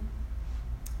improving.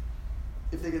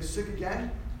 If they get sick again,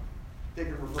 they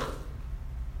can revert.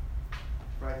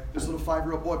 Right? This little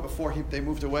 5-year-old boy, before they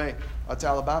moved away to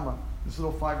Alabama, this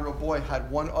little 5-year-old boy had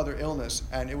one other illness,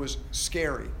 and it was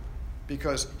scary,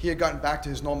 because he had gotten back to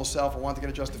his normal self and wanted to get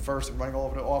adjusted first and running all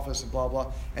over the office and blah,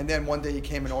 blah. And then one day he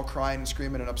came in all crying and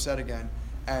screaming and upset again,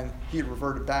 and he had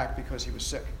reverted back because he was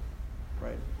sick,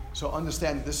 right? So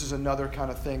understand this is another kind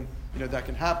of thing, that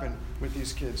can happen with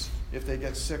these kids. If they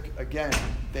get sick again,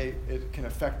 it can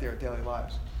affect their daily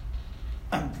lives.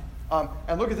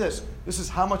 And look at this. This is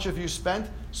how much have you spent?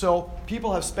 So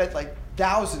people have spent like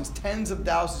thousands, tens of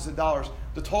thousands of dollars.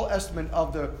 The total estimate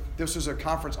of this was a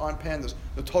conference on PANDAS,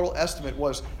 the total estimate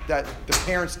was that the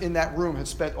parents in that room had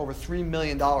spent over $3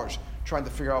 million trying to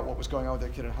figure out what was going on with their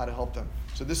kid and how to help them.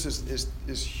 So this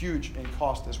is huge in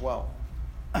cost as well.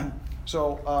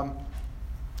 So,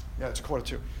 it's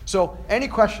 1:45. So any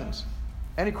questions?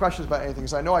 Any questions about anything?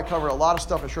 Because I know I covered a lot of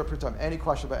stuff in a short period of time. Any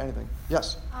questions about anything?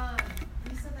 Yes?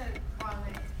 You said that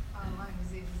chronic Lyme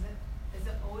disease, is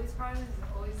it always chronic? Is it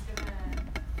always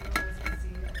you're always gonna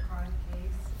see a chronic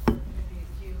case? Or can it be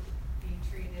acute, be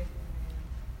treated, and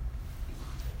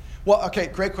Well, okay,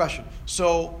 great question.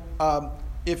 So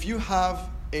if you have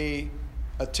a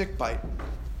tick bite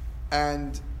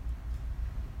and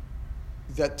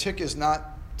that tick is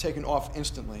not taken off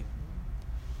instantly,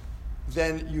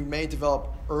 then you may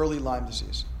develop early Lyme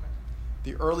disease.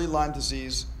 The early Lyme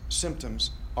disease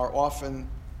symptoms are often,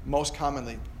 most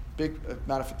commonly, big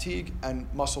amount of fatigue and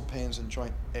muscle pains and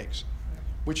joint aches,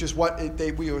 which is what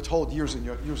we were told years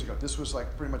ago. This was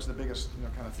like pretty much the biggest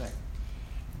kind of thing.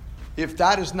 If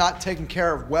that is not taken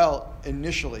care of well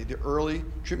initially, the early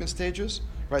treatment stages,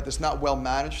 right, that's not well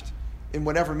managed, in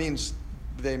whatever means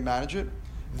they manage it,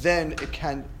 then it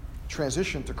can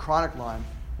transition to chronic Lyme,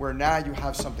 where now you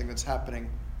have something that's happening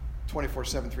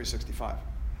 24/7, 365.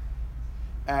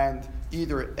 And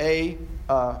either A,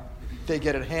 they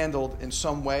get it handled in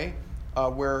some way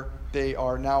where they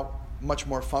are now much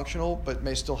more functional but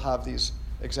may still have these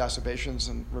exacerbations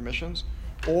and remissions,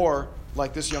 or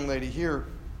like this young lady here,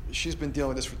 she's been dealing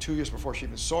with this for 2 years before she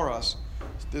even saw us.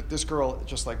 This girl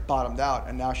just like bottomed out,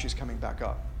 and now she's coming back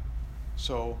up.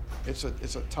 So it's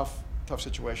a tough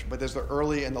situation. But there's the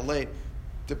early and the late,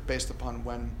 based upon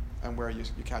when and where you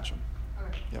catch them.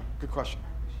 okay. Yeah, good question.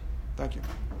 Thank you.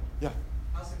 Yeah.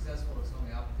 How successful has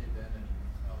homeopathy been in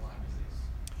Lyme disease?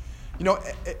 You know,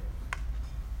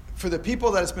 for the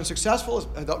people that it's been successful,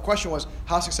 the question was,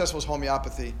 how successful is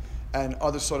homeopathy and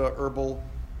other sort of herbal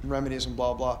remedies and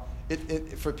blah, blah.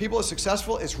 For people it's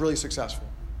successful, it's really successful.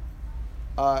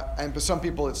 And for some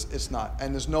people it's not.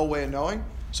 And there's no way of knowing.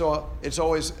 So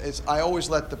I always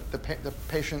let the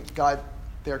patient guide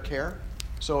their care.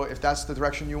 So if that's the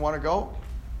direction you want to go,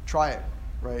 try it,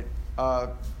 right?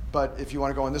 But if you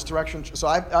want to go in this direction, so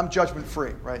I'm judgment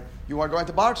free, right? You want to go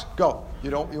antibiotics? Go.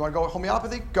 You want to go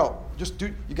homeopathy? Go. You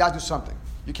got to do something.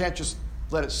 You can't just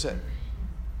let it sit,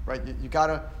 right? You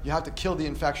have to kill the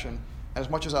infection. As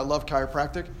much as I love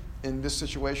chiropractic, in this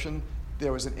situation,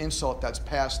 there was an insult that's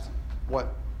past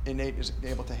what innate is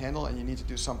able to handle, and you need to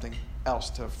do something else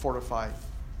to fortify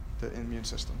the immune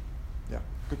system. Yeah,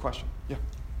 good question. Yeah.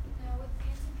 Now, with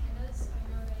pans and pandas,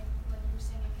 I know that, like you were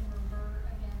saying, it can revert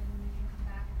again and it can come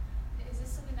back. Is this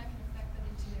something that can affect them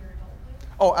into their adulthood?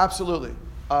 Oh, absolutely.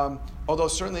 Although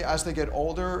certainly as they get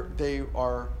older, they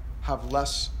have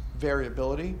less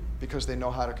variability because they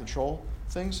know how to control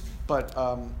things. But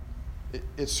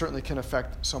it certainly can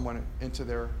affect someone into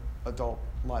their adult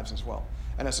lives as well.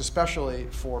 And it's especially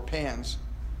for PANS,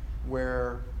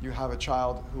 where you have a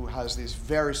child who has these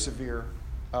very severe,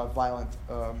 violent,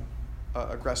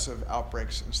 aggressive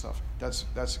outbreaks and stuff. That's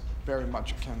very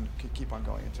much can keep on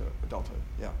going into adulthood.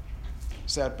 Yeah,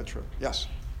 sad but true. Yes.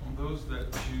 On those that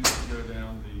choose to go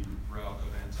down the route of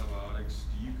antibiotics,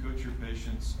 do you coach your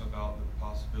patients about the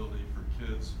possibility for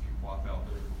kids, if you wipe out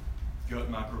their gut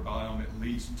microbiome, it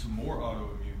leads to more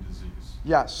autoimmune disease?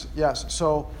 Yes.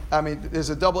 So, I mean, there's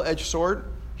a double-edged sword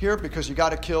here because you got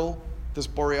to kill this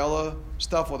Borrelia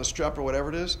stuff or the strep or whatever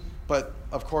it is. But,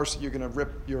 of course, you're going to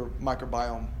rip your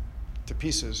microbiome to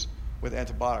pieces with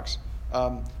antibiotics.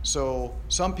 So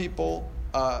some people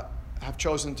have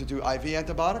chosen to do IV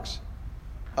antibiotics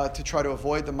to try to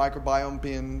avoid the microbiome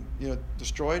being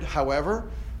destroyed. However,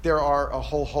 there are a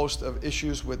whole host of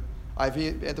issues with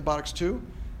IV antibiotics, too,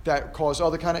 that cause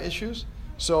other kind of issues.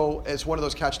 So it's one of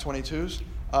those catch-22s.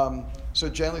 So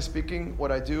generally speaking,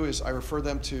 what I do is I refer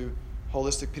them to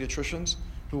holistic pediatricians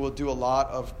who will do a lot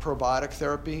of probiotic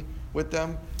therapy with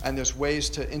them. And there's ways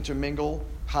to intermingle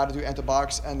how to do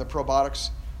antibiotics and the probiotics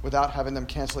without having them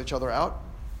cancel each other out.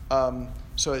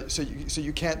 So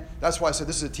you can't, that's why I said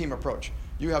this is a team approach.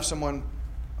 You have someone,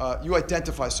 you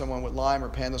identify someone with Lyme or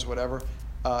PANDAS or whatever,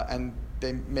 and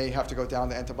they may have to go down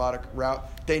the antibiotic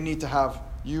route. They need to have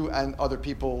you and other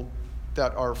people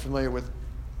that are familiar with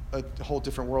a whole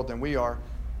different world than we are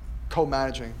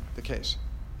co-managing the case.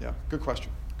 Yeah, good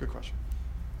question.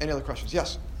 Any other questions?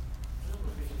 Yes? I know a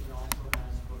patient that also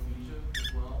has Babesia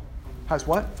as well. Has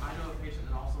what? I know a patient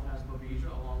that also has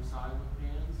Babesia alongside with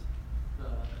PANS. It's a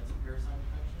parasite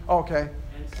infection. Oh, okay.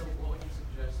 And so what would you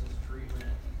suggest as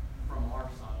treatment from our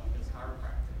side as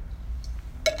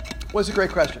chiropractic? Well, it's a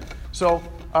great question. So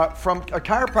from a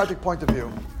chiropractic point of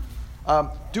view,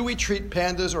 do we treat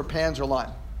PANDAS or PANS or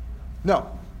Lyme?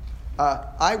 No.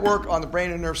 I work on the brain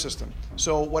and nerve system.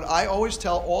 So what I always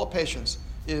tell all patients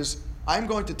is I'm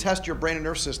going to test your brain and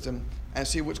nerve system and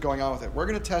see what's going on with it. We're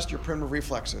going to test your primitive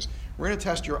reflexes. We're going to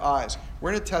test your eyes.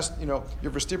 We're going to test, your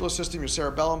vestibular system, your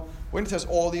cerebellum. We're going to test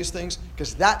all these things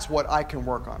because that's what I can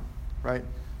work on, right?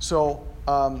 So,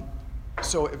 even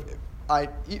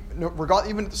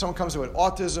if someone comes in with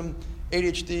autism,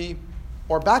 ADHD,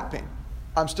 or back pain,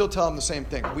 I'm still telling them the same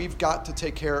thing. We've got to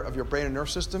take care of your brain and nerve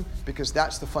system because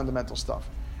that's the fundamental stuff.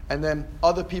 And then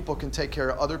other people can take care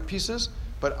of other pieces,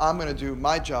 but I'm going to do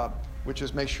my job, which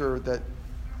is make sure that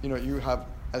you have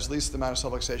as least the amount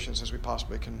of subluxations as we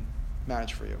possibly can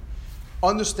manage for you.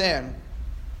 Understand,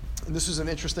 and this is an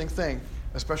interesting thing,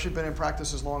 especially been in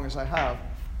practice as long as I have,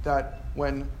 that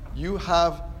when you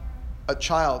have a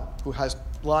child who has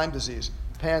Lyme disease,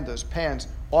 PANDAS, PANS,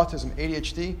 autism,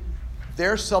 ADHD,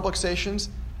 their subluxations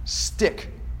stick.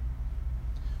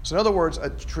 So in other words, a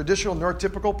traditional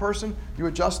neurotypical person, you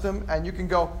adjust them and you can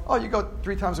go, you go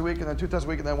 3 times a week and then 2 times a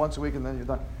week and then once a week and then you're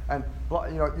done. And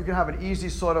you can have an easy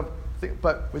sort of thing.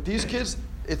 But with these kids,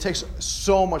 it takes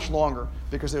so much longer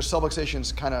because their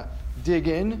subluxations kind of dig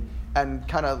in and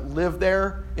kind of live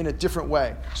there in a different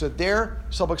way. So their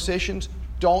subluxations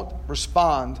don't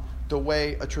respond the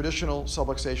way a traditional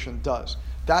subluxation does.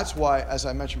 That's why, as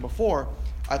I mentioned before,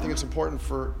 I think it's important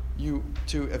for you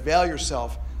to avail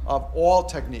yourself of all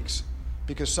techniques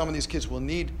because some of these kids will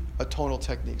need a tonal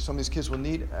technique. Some of these kids will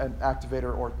need an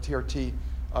activator or TRT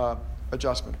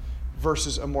adjustment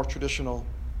versus a more traditional.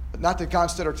 Not that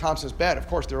Gonstead or Thompson is bad. Of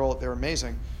course, they're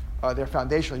amazing. They're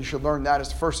foundational. You should learn that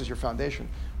as your foundation.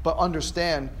 But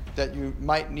understand that you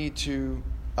might need to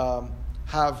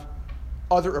have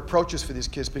other approaches for these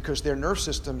kids because their nerve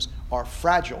systems are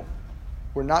fragile.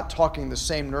 We're not talking the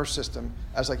same nerve system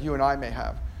as like you and I may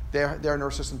have. Their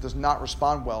nerve system does not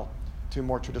respond well to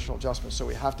more traditional adjustments, so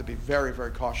we have to be very,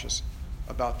 very cautious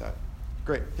about that.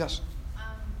 Great. Yes?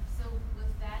 So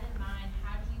with that in mind,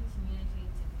 how do you communicate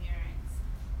to parents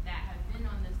that have been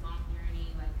on this long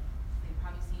journey, like they've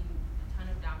probably seen a ton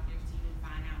of doctors to even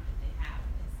find out that they have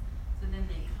this. So then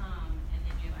they come and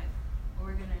then you're like,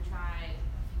 we're going to try a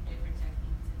few different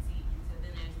techniques and see. And so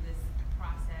then there's this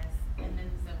process and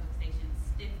then the subluxations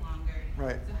stick longer.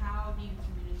 Right. So how do you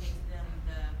communicate to them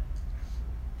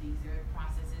these are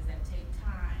processes that take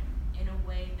time in a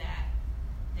way that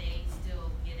they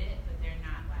still get it, but they're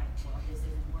not like, well, this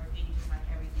isn't working just like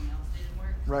everything else didn't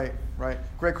work? Right.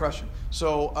 Great question.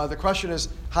 So the question is,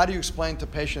 how do you explain to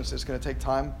patients it's going to take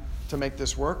time to make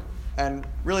this work? And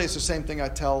really, it's the same thing I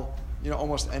tell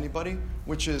almost anybody,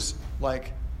 which is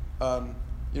like, I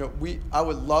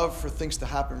would love for things to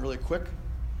happen really quick,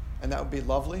 and that would be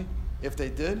lovely if they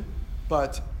did.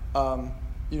 But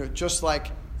just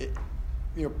like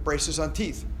braces on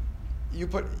teeth.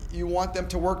 You want them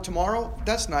to work tomorrow?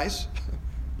 That's nice.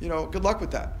 Good luck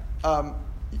with that.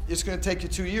 It's going to take you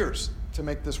 2 years to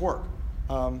make this work.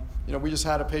 We just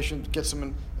had a patient get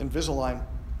some Invisalign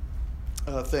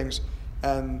things,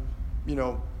 and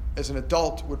as an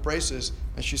adult with braces,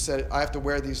 and she said, I have to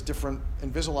wear these different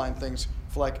Invisalign things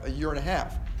for like a year and a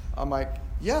half. I'm like,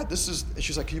 yeah, this is.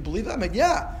 She's like, can you believe that? I'm like,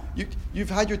 yeah. You've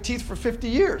had your teeth for 50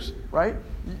 years, right?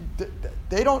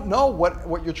 They don't know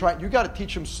what you're trying. You got to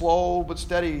teach them slow but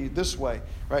steady this way,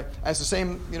 right? And it's the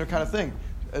same kind of thing.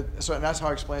 And that's how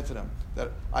I explain it to them.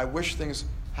 That I wish things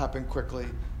happened quickly.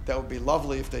 That would be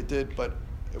lovely if they did, but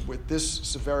with this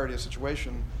severity of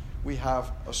situation, we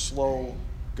have a slow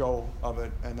go of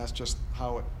it, and that's just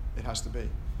how it has to be,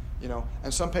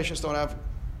 And some patients don't have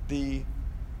the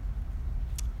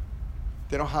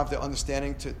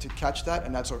understanding to catch that,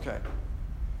 and that's okay.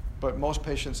 But most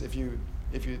patients, if you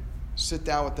sit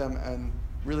down with them and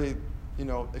really,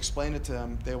 explain it to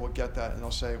them, they will get that, and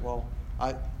they'll say, well,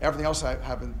 everything else I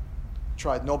haven't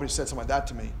tried, nobody said something like that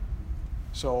to me,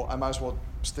 so I might as well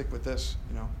stick with this,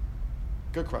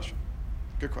 Good question.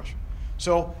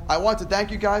 So I want to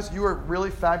thank you guys. You are really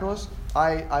fabulous.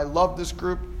 I love this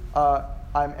group.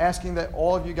 I'm asking that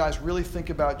all of you guys really think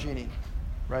about Jeannie,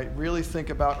 right? Really think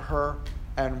about her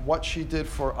and what she did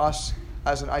for us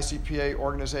as an ICPA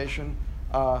organization,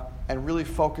 and really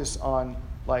focus on,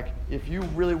 like, if you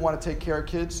really want to take care of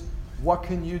kids, what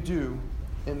can you do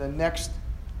in the next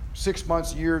 6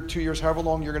 months, year, 2 years, however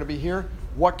long you're going to be here?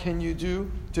 What can you do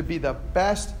to be the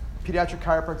best pediatric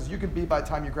chiropractor you can be by the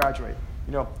time you graduate?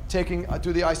 Do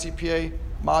the ICPA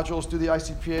modules, do the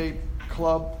ICPA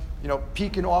club,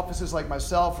 peak in offices like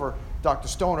myself or Dr.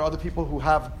 Stone or other people who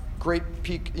have great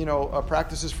peak,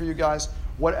 practices for you guys.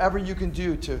 Whatever you can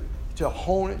do to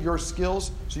hone your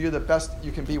skills so you're the best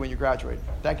you can be when you graduate.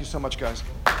 Thank you so much, guys.